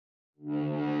Good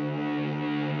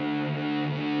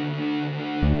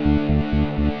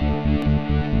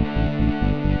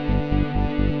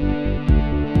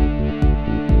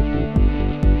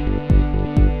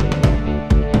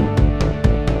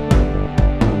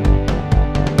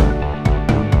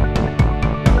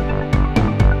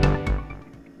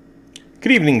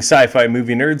evening, sci-fi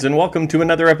movie nerds, and welcome to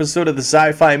another episode of the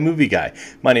Sci-Fi Movie Guy.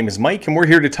 My name is Mike, and we're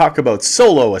here to talk about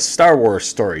Solo, a Star Wars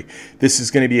story. This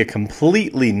is going to be a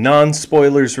completely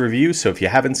non-spoilers review, so if you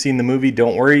haven't seen the movie,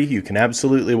 don't worry, you can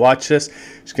absolutely watch this.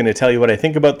 I'm just going to tell you what I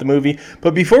think about the movie.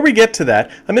 But before we get to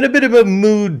that, I'm in a bit of a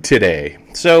mood today.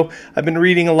 So I've been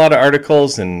reading a lot of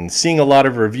articles and seeing a lot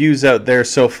of reviews out there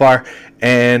so far,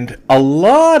 and a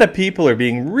lot of people are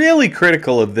being really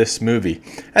critical of this movie.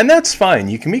 And that's fine,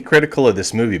 you can be critical of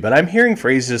this movie, but I'm hearing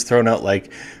phrases thrown out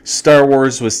like Star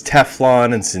Wars was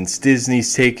Teflon, and since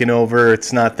Disney's taken over,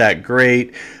 it's not that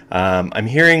great. I'm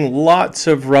hearing lots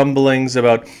of rumblings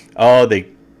about, oh, they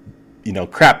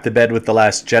crap the bed with The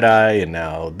Last Jedi, and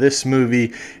now this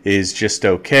movie is just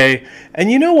okay.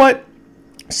 And you know what?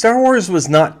 Star Wars was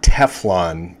not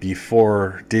Teflon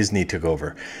before Disney took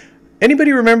over.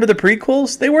 Anybody remember the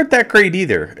prequels? They weren't that great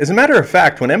either. As a matter of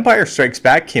fact, when Empire Strikes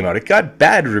Back came out, it got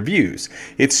bad reviews.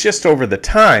 It's just over the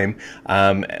time,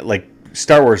 like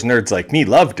Star Wars nerds like me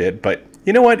loved it, but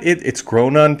you know what? It's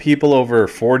grown on people over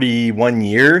 41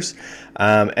 years,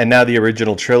 and now the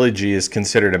original trilogy is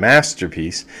considered a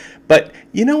masterpiece. But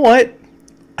you know what?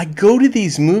 I go to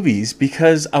these movies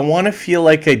because I want to feel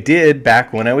like I did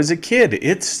back when I was a kid.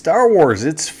 It's Star Wars.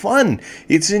 It's fun.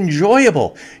 It's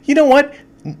enjoyable. You know what?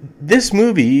 This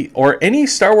movie, or any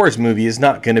Star Wars movie, is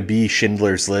not going to be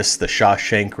Schindler's List, The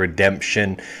Shawshank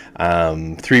Redemption,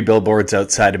 Three Billboards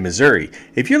Outside of Missouri.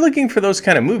 If you're looking for those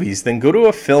kind of movies, then go to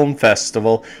a film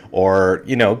festival or,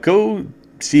 go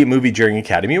see a movie during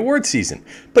Academy Award season.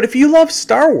 But if you love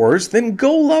Star Wars, then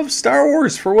go love Star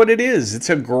Wars for what it is.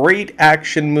 It's a great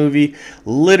action movie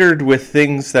littered with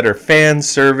things that are fan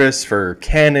service for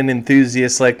canon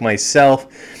enthusiasts like myself.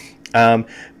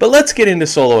 But let's get into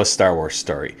Solo, a Star Wars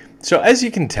story. So as you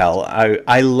can tell,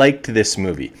 I liked this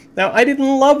movie. Now, I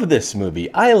didn't love this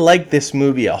movie. I liked this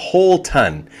movie a whole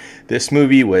ton. This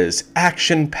movie was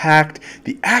action-packed.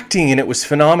 The acting in it was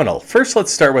phenomenal. First,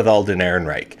 let's start with Alden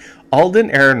Ehrenreich. Alden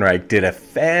Ehrenreich did a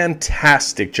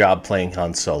fantastic job playing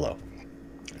Han Solo.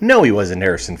 No, he wasn't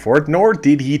Harrison Ford, nor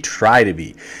did he try to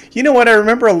be. You know what? I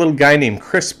remember a little guy named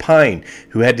Chris Pine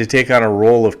who had to take on a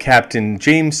role of Captain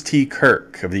James T.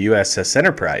 Kirk of the USS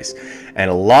Enterprise. And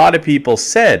a lot of people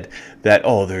said that,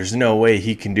 oh, there's no way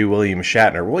he can do William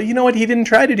Shatner. Well, you know what? He didn't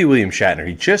try to do William Shatner.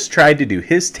 He just tried to do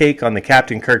his take on the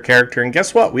Captain Kirk character. And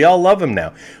guess what? We all love him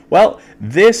now. Well,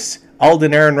 this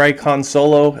Alden Ehrenreich Han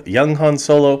Solo, young Han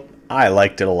Solo, I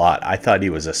liked it a lot. I thought he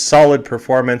was a solid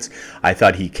performance. I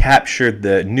thought he captured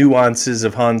the nuances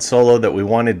of Han Solo that we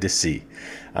wanted to see.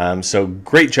 So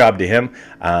great job to him.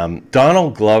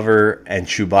 Donald Glover and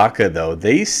Chewbacca, though,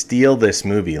 they steal this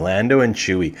movie. Lando and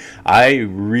Chewie. I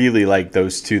really like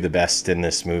those two the best in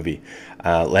this movie.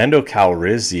 Lando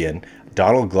Calrissian,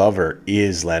 Donald Glover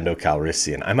is Lando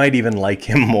Calrissian. I might even like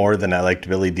him more than I liked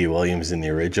Billy D. Williams in the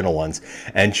original ones.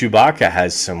 And Chewbacca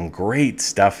has some great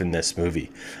stuff in this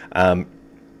movie.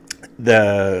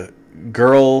 The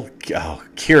girl,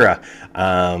 Kira,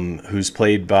 who's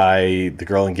played by the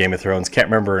girl in Game of Thrones, can't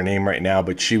remember her name right now,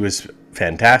 but she was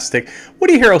fantastic.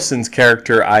 Woody Harrelson's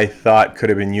character, I thought, could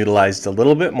have been utilized a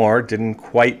little bit more. Didn't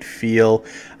quite feel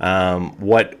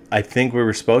what I think we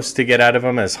were supposed to get out of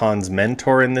him as Han's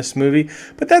mentor in this movie,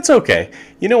 but that's okay.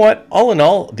 You know what? All in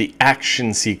all, the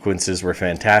action sequences were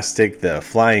fantastic. The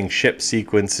flying ship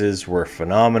sequences were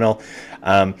phenomenal.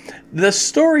 The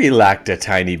story lacked a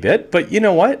tiny bit, but you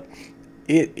know what?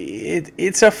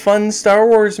 It's a fun Star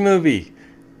Wars movie.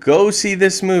 Go see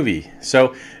this movie.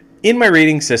 So, in my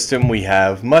rating system, we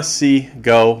have must-see,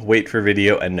 go, wait for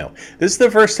video, and no. This is the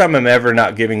first time I'm ever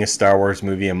not giving a Star Wars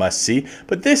movie a must-see,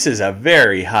 but this is a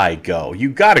very high go.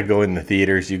 You gotta go in the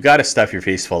theaters, you gotta stuff your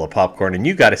face full of popcorn, and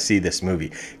you gotta see this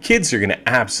movie. Kids are gonna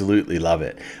absolutely love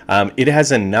it. It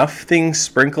has enough things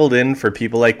sprinkled in for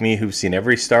people like me who've seen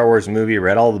every Star Wars movie,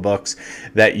 read all the books,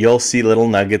 that you'll see little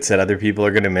nuggets that other people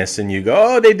are gonna miss, and you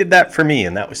go, oh, they did that for me,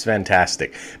 and that was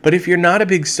fantastic. But if you're not a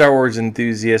big Star Wars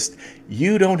enthusiast,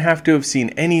 you don't have to have seen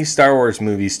any Star Wars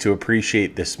movies to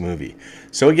appreciate this movie.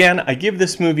 So again, I give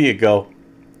this movie a go.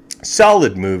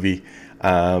 Solid movie.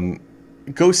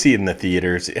 Go see it in the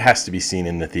theaters. It has to be seen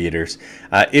in the theaters.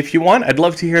 If you want, I'd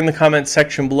love to hear in the comments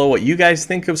section below what you guys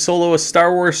think of Solo, a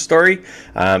Star Wars story.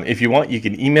 If you want, you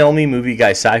can email me,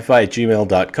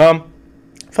 movieguySciFi@gmail.com.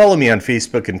 Follow me on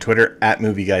Facebook and Twitter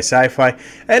 @movieguySciFi.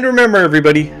 And remember,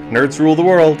 everybody, nerds rule the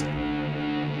world.